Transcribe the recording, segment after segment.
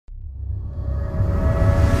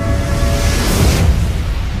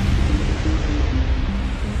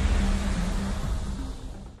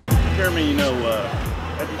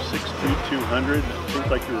100. It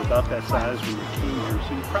seems like you were about that size when you came here,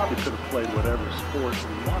 so you probably could have played whatever sport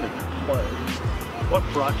you wanted to play. What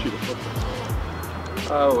brought you to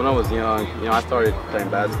football? When I was young, I started playing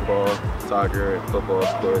basketball, soccer, and football,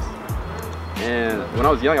 of course. And when I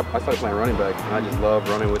was young, I started playing running back, and I just loved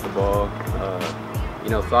running with the ball.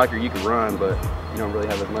 Soccer, you can run, but you don't really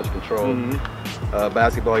have as much control. Mm-hmm.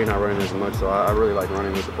 Basketball, you're not running as much, so I really like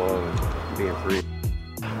running with the ball and being free.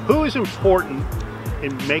 Who is important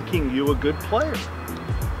in making you a good player?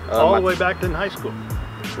 All the way back to in high school.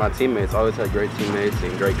 My teammates. I always had great teammates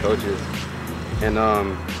and great coaches. And I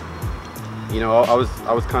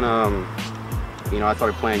was kind of I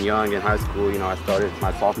started playing young in high school. I started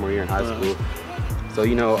my sophomore year in high school. So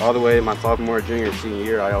all the way my sophomore, junior, senior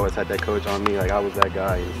year, I always had that coach on me. Like I was that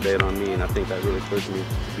guy, and he stayed on me, and I think that really pushed me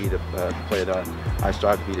to be the player that I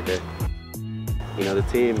strive to be today. The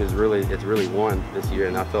team is really won this year,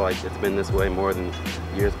 and I feel like it's been this way more than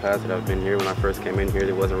years past that I've been here. When I first came in here,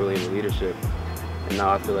 there wasn't really any leadership, and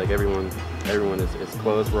now I feel like everyone is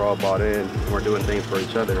close. We're all bought in, and we're doing things for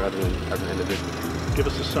each other rather than as an individual. Give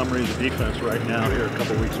us a summary of the defense right now here a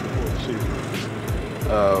couple weeks before the season.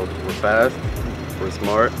 We're fast, we're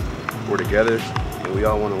smart, we're together, and we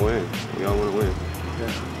all want to win. We all want to win.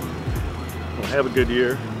 Yeah. Well, have a good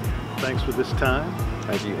year. Thanks for this time.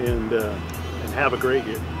 Thank you. And have a great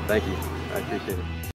year. Thank you. I appreciate it.